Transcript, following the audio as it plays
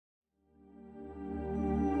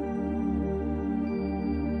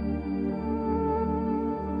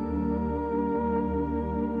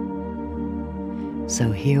So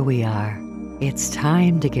here we are. It's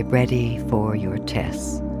time to get ready for your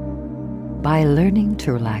tests. By learning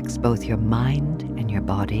to relax both your mind and your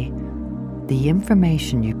body, the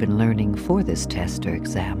information you've been learning for this test or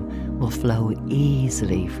exam will flow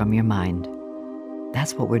easily from your mind.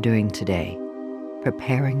 That's what we're doing today,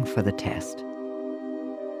 preparing for the test.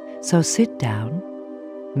 So sit down,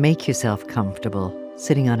 make yourself comfortable,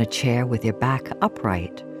 sitting on a chair with your back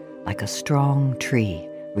upright, like a strong tree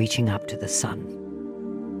reaching up to the sun.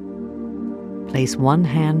 Place one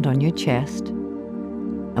hand on your chest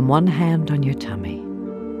and one hand on your tummy,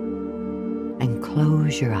 and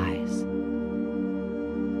close your eyes.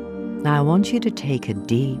 Now I want you to take a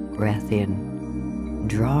deep breath in,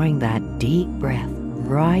 drawing that deep breath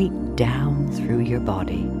right down through your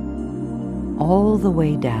body, all the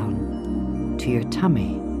way down to your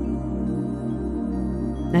tummy.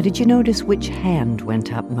 Now, did you notice which hand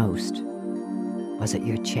went up most? Was it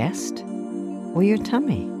your chest or your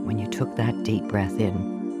tummy when you took that deep breath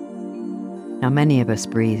in? Now, many of us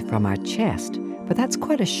breathe from our chest, but that's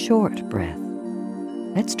quite a short breath.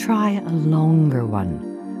 Let's try a longer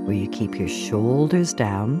one, where you keep your shoulders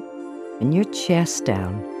down and your chest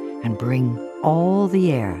down and bring all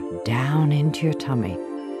the air down into your tummy,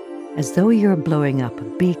 as though you're blowing up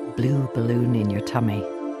a big blue balloon in your tummy.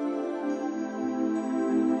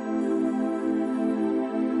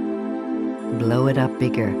 Blow it up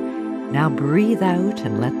bigger. Now breathe out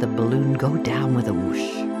and let the balloon go down with a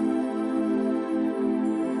whoosh.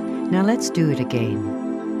 Now let's do it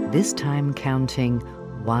again, this time counting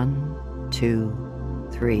 1, 2,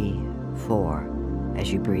 3, 4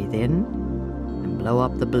 as you breathe in and blow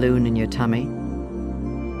up the balloon in your tummy.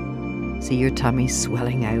 See your tummy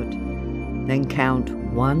swelling out. Then count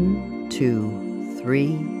 1, 2,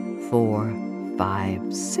 3, 4,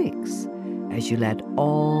 5, 6 as you let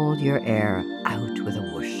all your air out with a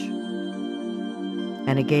whoosh.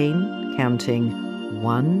 And again, counting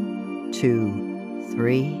 1, 2,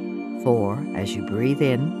 3, 4 as you breathe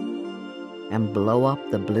in and blow up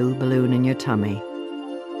the blue balloon in your tummy.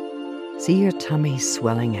 See your tummy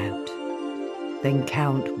swelling out. Then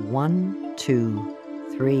count 1, 2,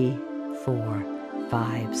 3, 4,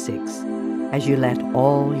 5, 6 as you let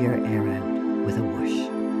all your air out with a whoosh.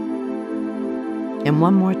 And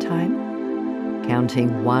one more time,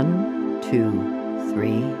 counting 1, 2,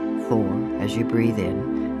 3, 4 as you breathe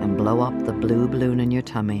in and blow up the blue balloon in your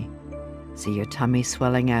tummy. See your tummy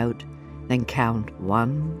swelling out. Then count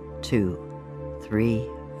 1, 2, 3,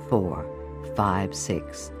 4, 5,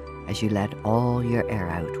 6 as you let all your air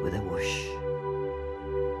out with a whoosh.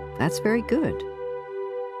 That's very good.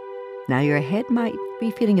 Now your head might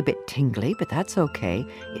be feeling a bit tingly, but that's okay.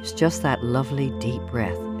 It's just that lovely deep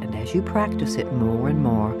breath, and as you practice it more and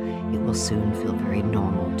more, it will soon feel very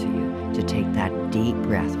normal to you to take that deep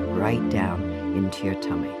breath right down into your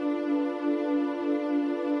tummy.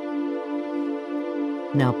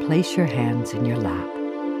 Now place your hands in your lap,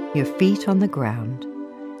 your feet on the ground,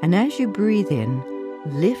 and as you breathe in,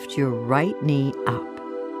 lift your right knee up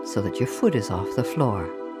so that your foot is off the floor.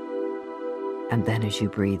 And then as you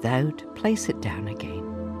breathe out, place it down again.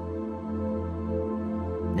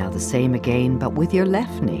 Now the same again, but with your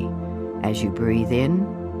left knee. As you breathe in,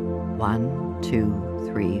 1, 2,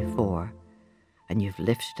 3, 4, and you've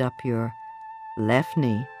lifted up your left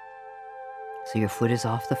knee so your foot is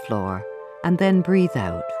off the floor, and then breathe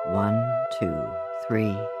out, 1, 2,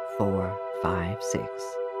 3, 4, 5, 6.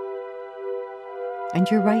 And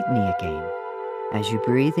your right knee again. As you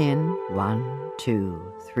breathe in, 1,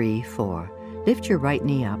 2, 3, 4, lift your right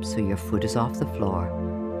knee up so your foot is off the floor.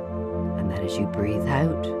 And then as you breathe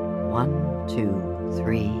out, 1, 2,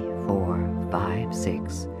 3, 4, 5,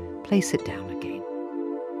 6, place it down again.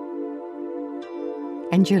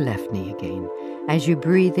 And your left knee again. As you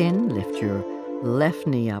breathe in, lift your left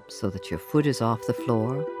knee up so that your foot is off the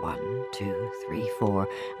floor. 1, 2, 3, 4.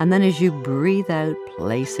 And then as you breathe out,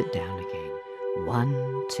 place it down again.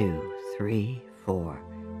 1, 2, 3, 4,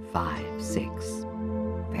 5, 6.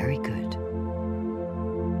 Very good.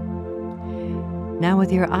 Now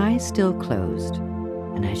with your eyes still closed,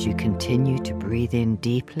 and as you continue to breathe in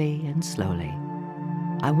deeply and slowly,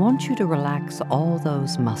 I want you to relax all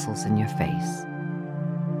those muscles in your face.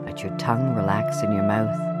 Let your tongue relax in your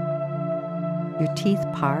mouth, your teeth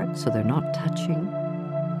part so they're not touching,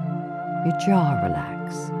 your jaw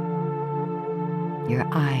relax, your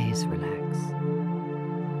eyes relax.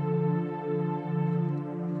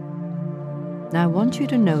 Now I want you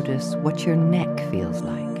to notice what your neck feels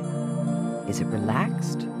like. Is it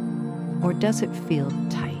relaxed or does it feel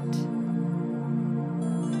tight?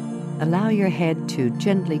 Allow your head to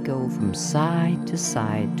gently go from side to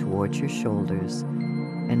side towards your shoulders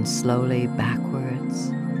and slowly backwards backwards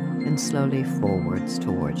and slowly forwards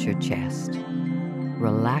towards your chest,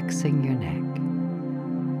 relaxing your neck.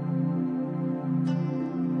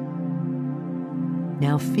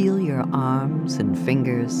 Now feel your arms and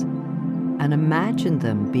fingers and imagine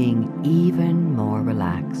them being even more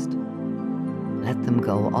relaxed. Let them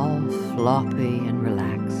go all floppy and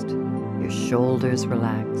relaxed. Your shoulders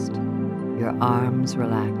relaxed, your arms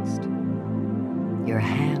relaxed, your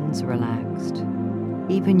hands relaxed,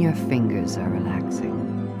 even your fingers are relaxing.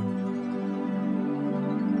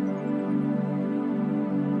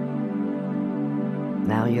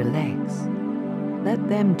 Now your legs, let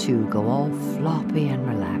them too go all floppy and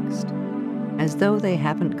relaxed, as though they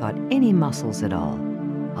haven't got any muscles at all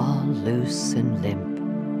loose and limp.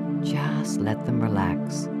 Just let them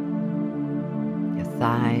relax. Your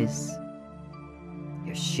thighs,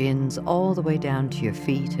 your shins, all the way down to your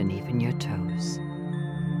feet and even your toes.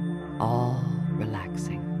 All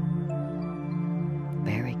relaxing.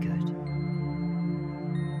 Very good.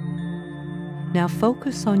 Now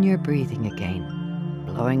focus on your breathing again,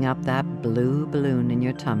 blowing up that blue balloon in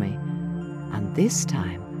your tummy. And this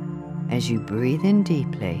time, as you breathe in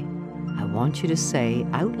deeply, I want you to say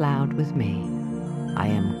out loud with me, I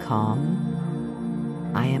am calm,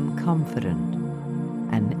 I am confident,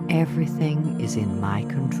 and everything is in my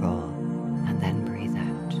control. And then breathe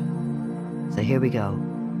out. So here we go.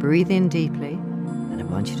 Breathe in deeply, and I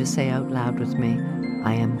want you to say out loud with me,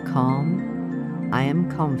 I am calm, I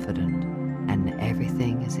am confident, and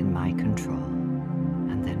everything is in my control.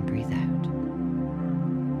 And then breathe out.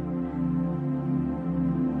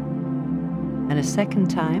 And a second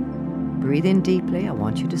time, breathe in deeply. I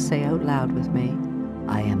want you to say out loud with me,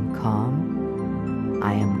 I am calm,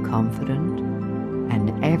 I am confident,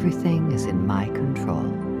 and everything is in my control.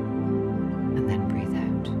 And then breathe out.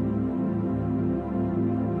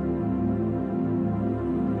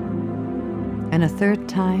 And a third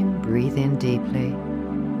time, breathe in deeply.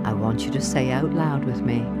 I want you to say out loud with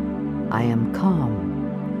me, I am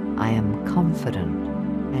calm, I am confident,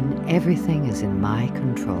 and everything is in my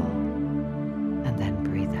control. And then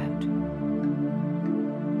breathe out.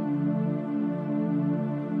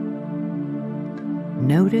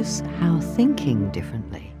 Notice how thinking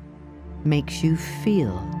differently makes you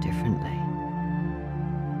feel differently.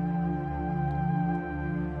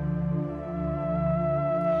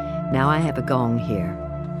 Now I have a gong here,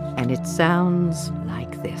 and it sounds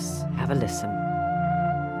like this. Have a listen.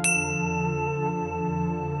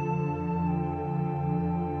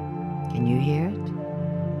 Can you hear it?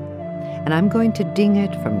 And I'm going to ding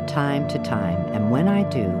it from time to time, and when I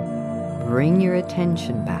do, bring your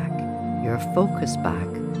attention back, your focus back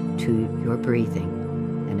to your breathing.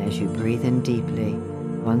 And as you breathe in deeply,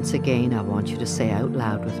 once again, I want you to say out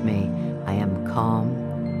loud with me, I am calm,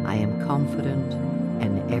 I am confident,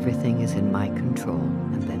 and everything is in my control.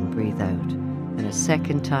 And then breathe out. And a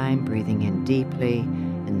second time, breathing in deeply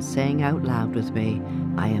and saying out loud with me,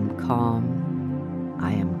 I am calm,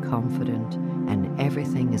 I am confident, and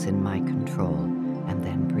everything is in my control. And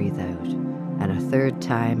then breathe out. And a third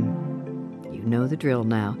time, you know the drill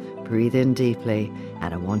now, breathe in deeply,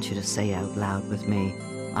 and I want you to say out loud with me,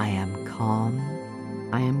 I am calm,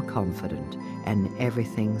 I am confident, and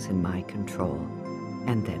everything's in my control.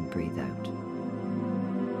 And then breathe out.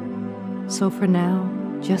 So for now,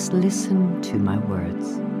 just listen to my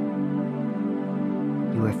words.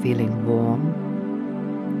 You are feeling warm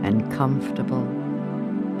and comfortable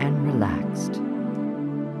and relaxed.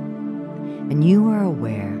 And you are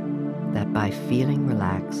aware that by feeling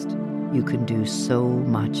relaxed, you can do so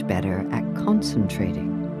much better at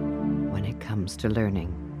concentrating when it comes to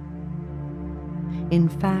learning. In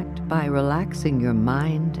fact, by relaxing your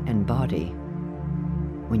mind and body,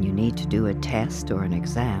 when you need to do a test or an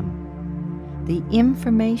exam, the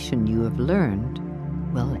information you have learned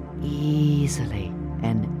will easily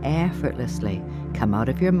and effortlessly come out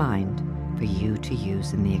of your mind for you to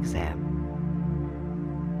use in the exam.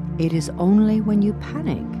 It is only when you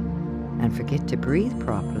panic and forget to breathe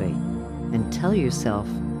properly and tell yourself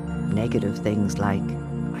negative things like,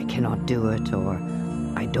 I cannot do it, or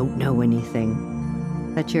I don't know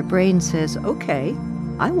anything, that your brain says, okay,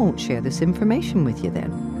 I won't share this information with you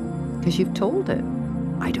then, because you've told it,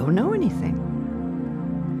 I don't know anything.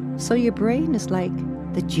 So your brain is like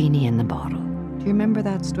the genie in the bottle. Do you remember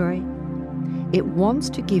that story? It wants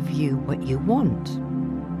to give you what you want.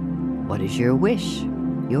 What is your wish?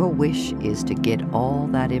 Your wish is to get all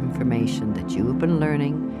that information that you have been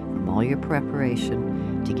learning from all your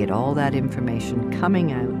preparation, to get all that information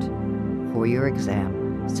coming out for your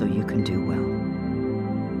exam so you can do well.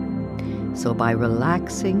 So by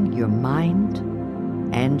relaxing your mind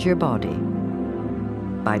and your body,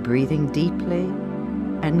 by breathing deeply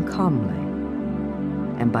and calmly,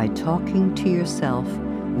 and by talking to yourself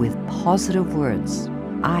with positive words.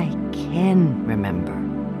 I can remember.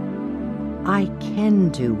 I can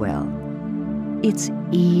do well. It's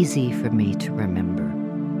easy for me to remember.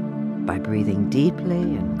 By breathing deeply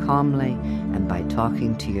and calmly, and by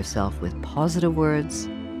talking to yourself with positive words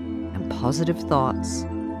and positive thoughts,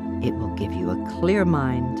 it will give you a clear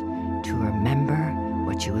mind to remember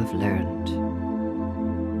what you have learned.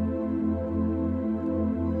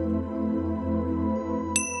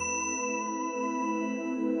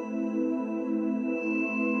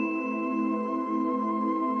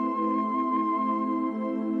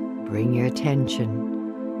 Bring your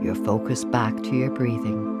attention, your focus back to your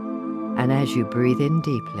breathing. And as you breathe in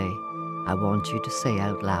deeply, I want you to say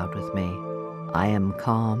out loud with me, I am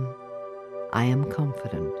calm, I am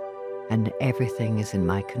confident, and everything is in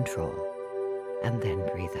my control. And then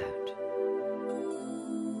breathe out.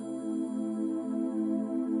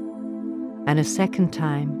 And a second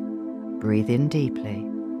time, breathe in deeply.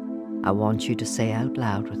 I want you to say out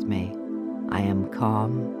loud with me, I am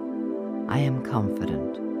calm, I am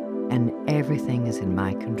confident, and everything is in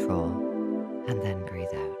my control. And then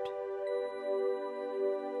breathe out.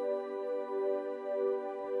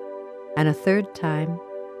 And a third time,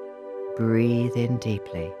 breathe in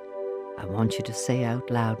deeply. I want you to say out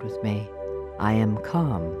loud with me, I am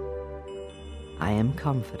calm, I am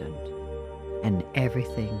confident, and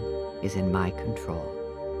everything is in my control.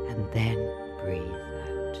 And then breathe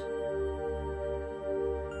out.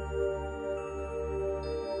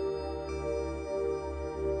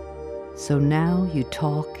 So now you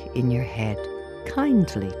talk in your head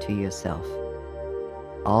kindly to yourself,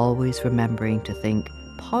 always remembering to think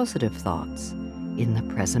positive thoughts in the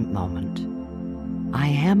present moment. I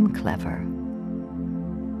am clever.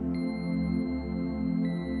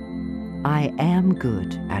 I am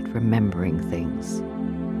good at remembering things.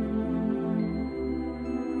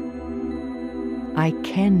 I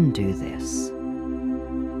can do this.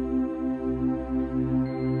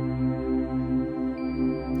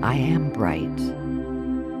 I am bright.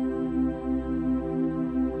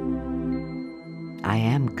 I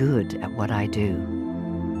am good at what I do.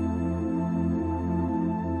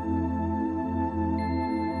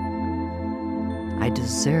 I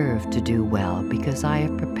deserve to do well because I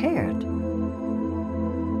have prepared.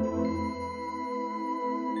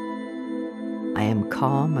 I am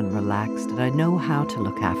calm and relaxed, and I know how to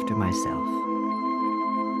look after myself.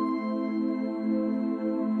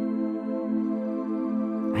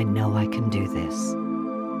 I know I can do this.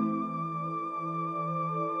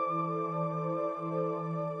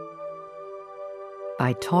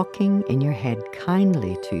 By talking in your head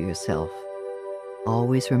kindly to yourself,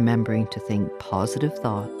 always remembering to think positive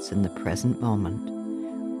thoughts in the present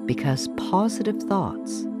moment, because positive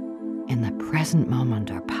thoughts in the present moment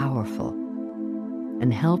are powerful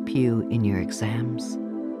and help you in your exams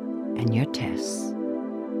and your tests.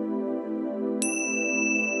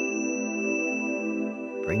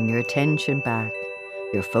 Bring your attention back,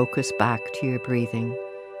 your focus back to your breathing,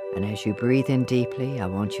 and as you breathe in deeply, I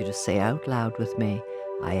want you to say out loud with me,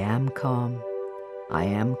 I am calm, I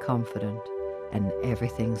am confident, and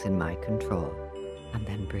everything's in my control. And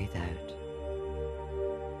then breathe out.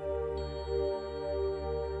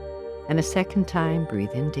 And a second time,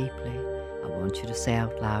 breathe in deeply. I want you to say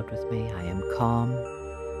out loud with me, I am calm,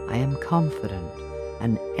 I am confident,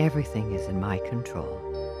 and everything is in my control.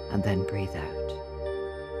 And then breathe out.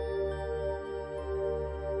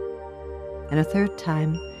 And a third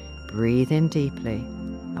time, breathe in deeply.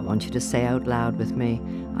 I want you to say out loud with me,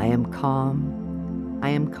 I am calm, I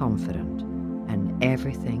am confident, and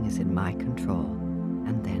everything is in my control.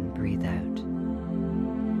 And then breathe out.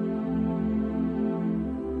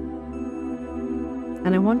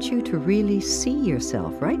 And I want you to really see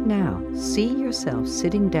yourself right now. See yourself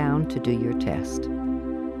sitting down to do your test.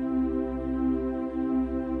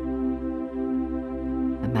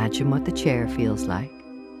 Imagine what the chair feels like.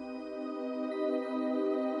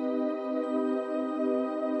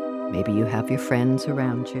 Maybe you have your friends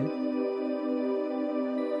around you.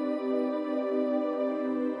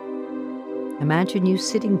 Imagine you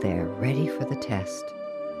sitting there ready for the test.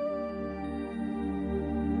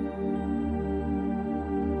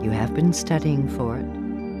 You have been studying for it.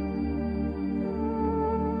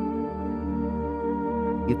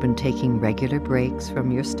 You've been taking regular breaks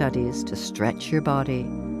from your studies to stretch your body,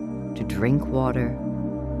 to drink water,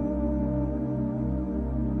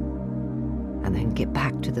 and then get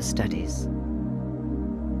back to the studies.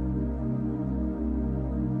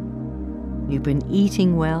 You've been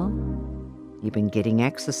eating well, you've been getting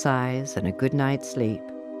exercise and a good night's sleep,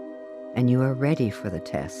 and you are ready for the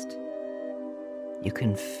test. You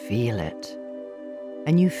can feel it,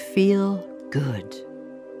 and you feel good.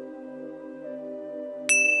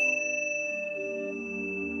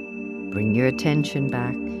 Bring your attention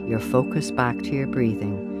back, your focus back to your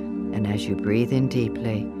breathing, and as you breathe in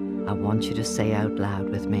deeply, I want you to say out loud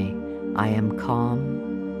with me, I am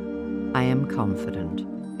calm, I am confident,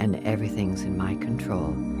 and everything's in my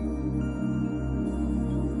control.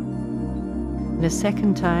 And a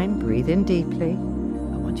second time, breathe in deeply.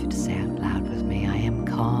 I want you to say out loud with me, I am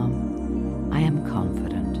calm, I am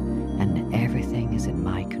confident, and everything is in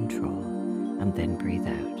my control. And then breathe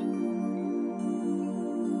out.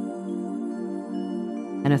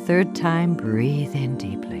 And a third time, breathe in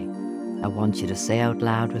deeply. I want you to say out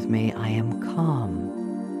loud with me, I am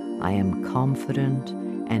calm, I am confident,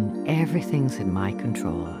 and everything's in my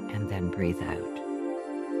control. And then breathe out.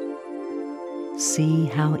 See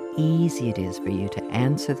how easy it is for you to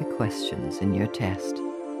answer the questions in your test.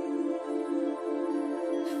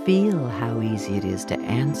 Feel how easy it is to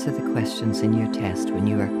answer the questions in your test when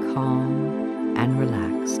you are calm and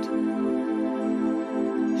relaxed.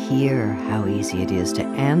 Hear how easy it is to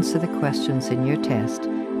answer the questions in your test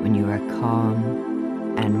when you are calm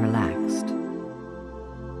and relaxed.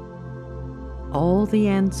 All the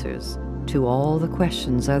answers to all the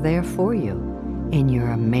questions are there for you in your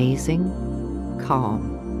amazing,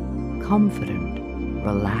 calm, confident,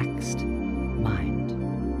 relaxed mind.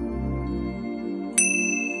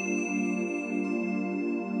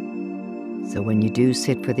 So when you do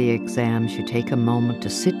sit for the exams, you take a moment to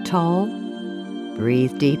sit tall,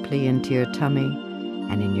 breathe deeply into your tummy,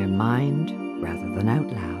 and in your mind, rather than out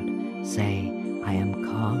loud, say, I am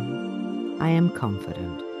calm, I am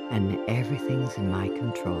confident, and everything's in my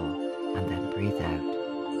control, and then breathe out.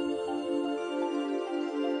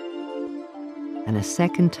 And a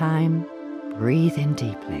second time, breathe in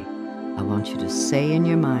deeply. I want you to say in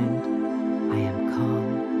your mind, I am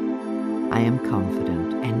calm, I am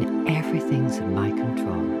confident, and everything's in my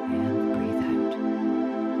control, and breathe out.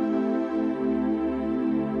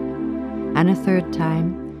 And a third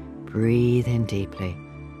time, breathe in deeply.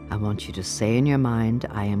 I want you to say in your mind,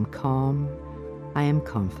 I am calm, I am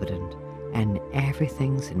confident, and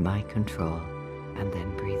everything's in my control, and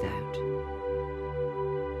then breathe out.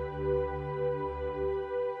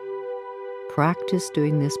 Practice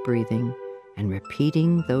doing this breathing and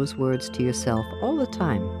repeating those words to yourself all the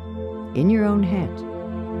time, in your own head.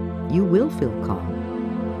 You will feel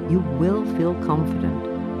calm, you will feel confident,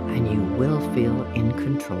 and you will feel in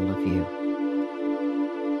control of you.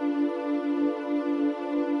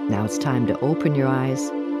 Now it's time to open your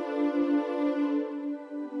eyes.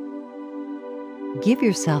 Give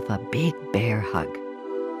yourself a big bear hug.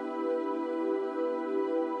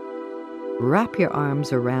 Wrap your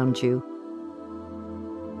arms around you.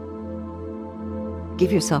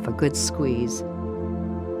 Give yourself a good squeeze.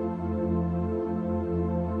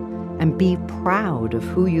 And be proud of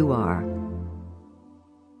who you are.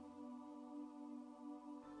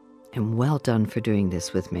 And well done for doing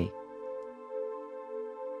this with me.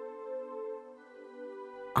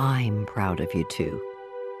 I'm proud of you too.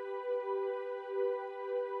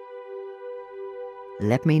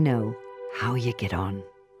 Let me know how you get on.